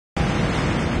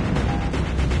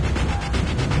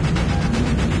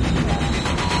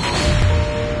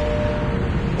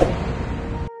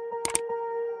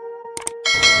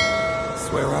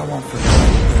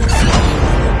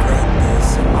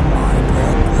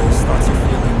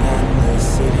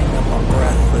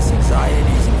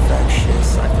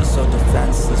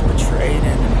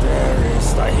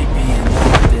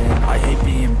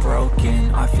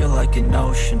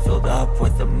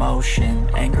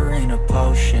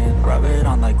motion, rub it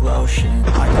on like lotion.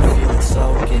 I can feel it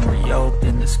soaking,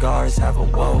 reopen, the scars have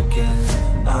awoken.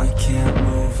 I can't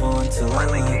move on till I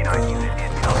let go.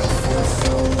 I feel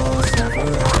so lost, never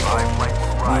at home.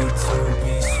 Need to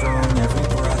be strong, every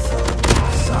breath hold.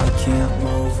 'Cause I can't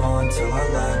move on till I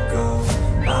let go.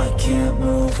 I can't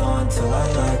move on till I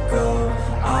let go.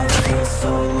 I feel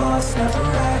so lost, never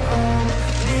at home.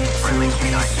 Need to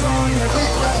be strong, every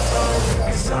breath hold.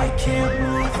 'Cause I can't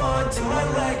move on till I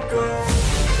let go.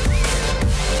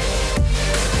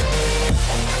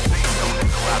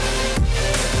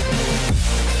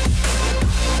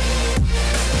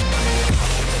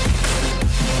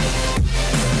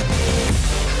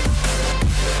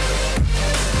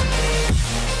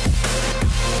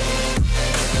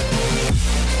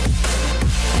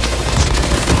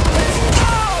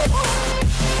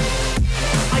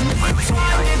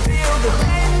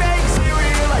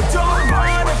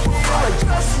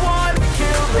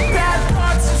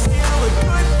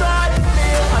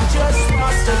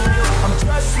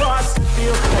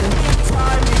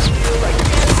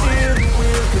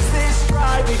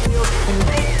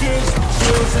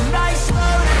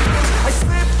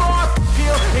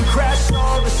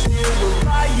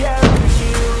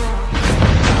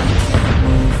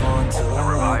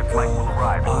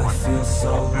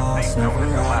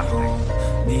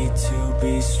 Need to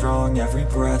be strong, every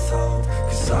breath hold.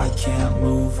 'Cause I can't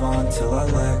move on till I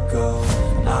let go.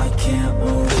 I can't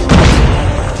move on till I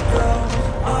let go.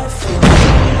 I feel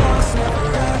so lost, never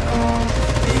at home.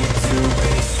 Need to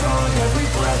be strong, every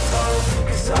breath hold.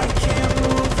 'Cause I can't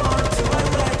move on till I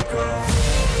let go.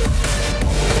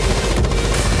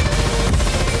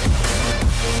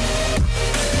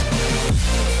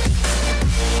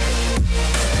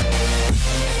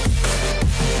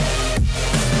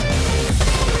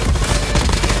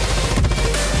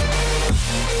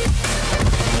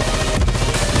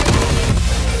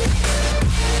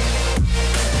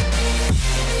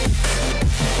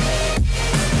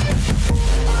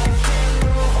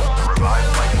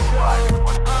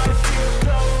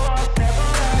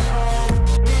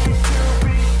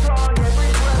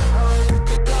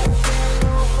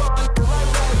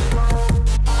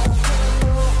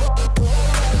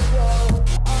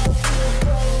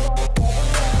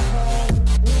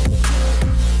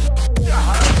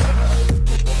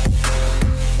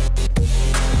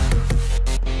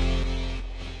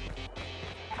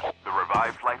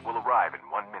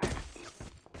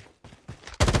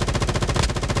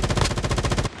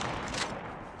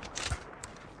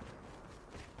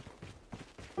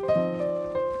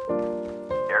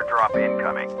 Airdrop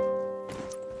incoming.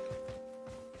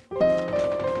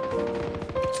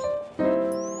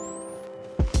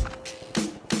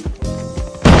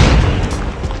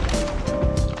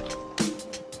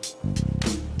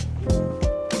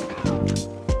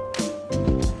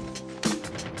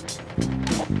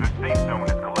 The safe zone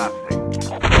is collapsing.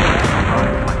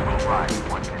 Revived flight will arrive in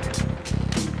 1 minute.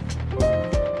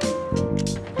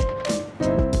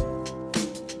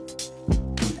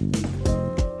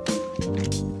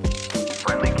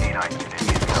 Friendly canine unit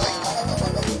incoming.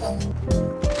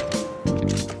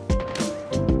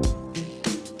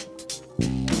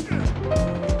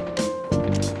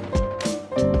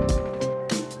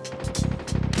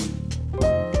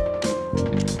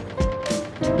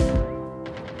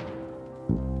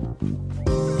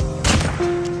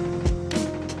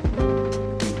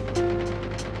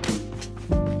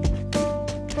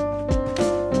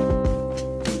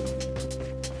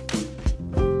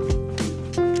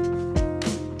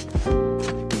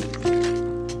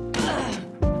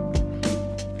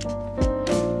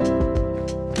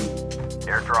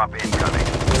 Airdrop incoming.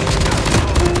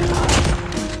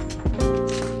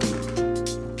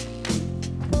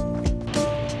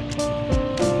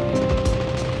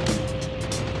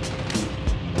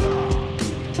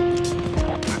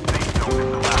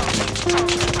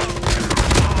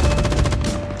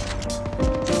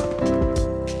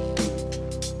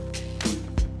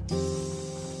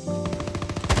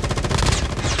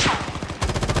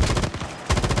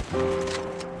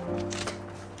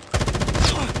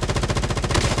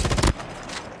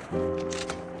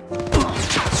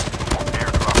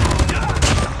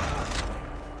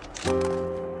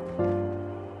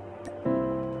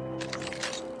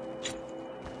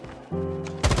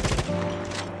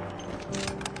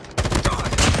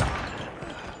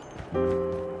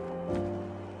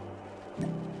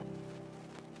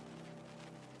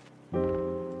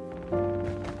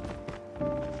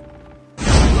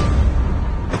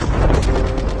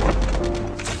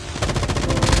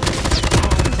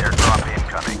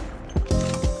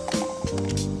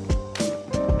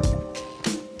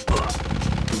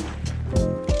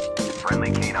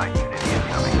 Friendly canine unit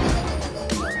incoming.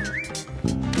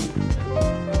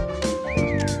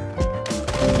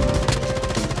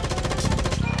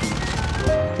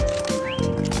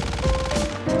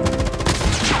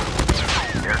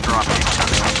 Airdrop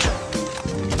incoming.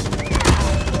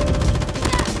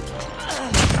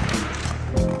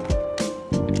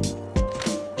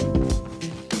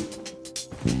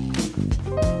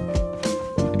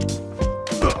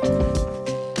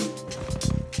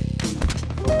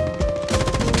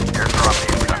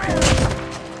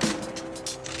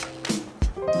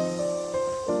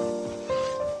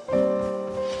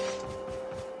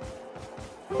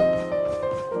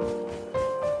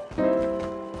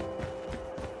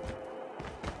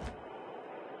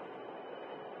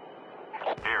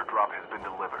 Airdrop has been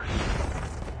delivered.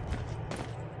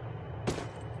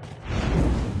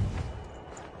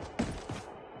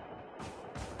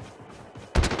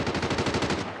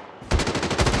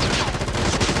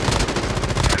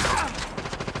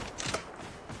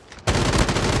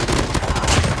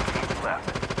 Teams left.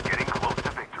 Getting close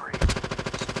to victory.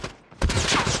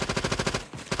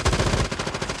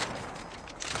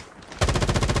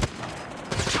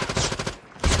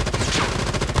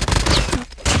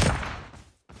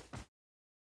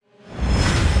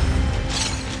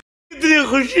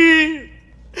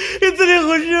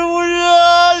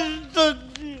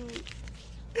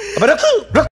 Apa dah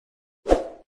tu?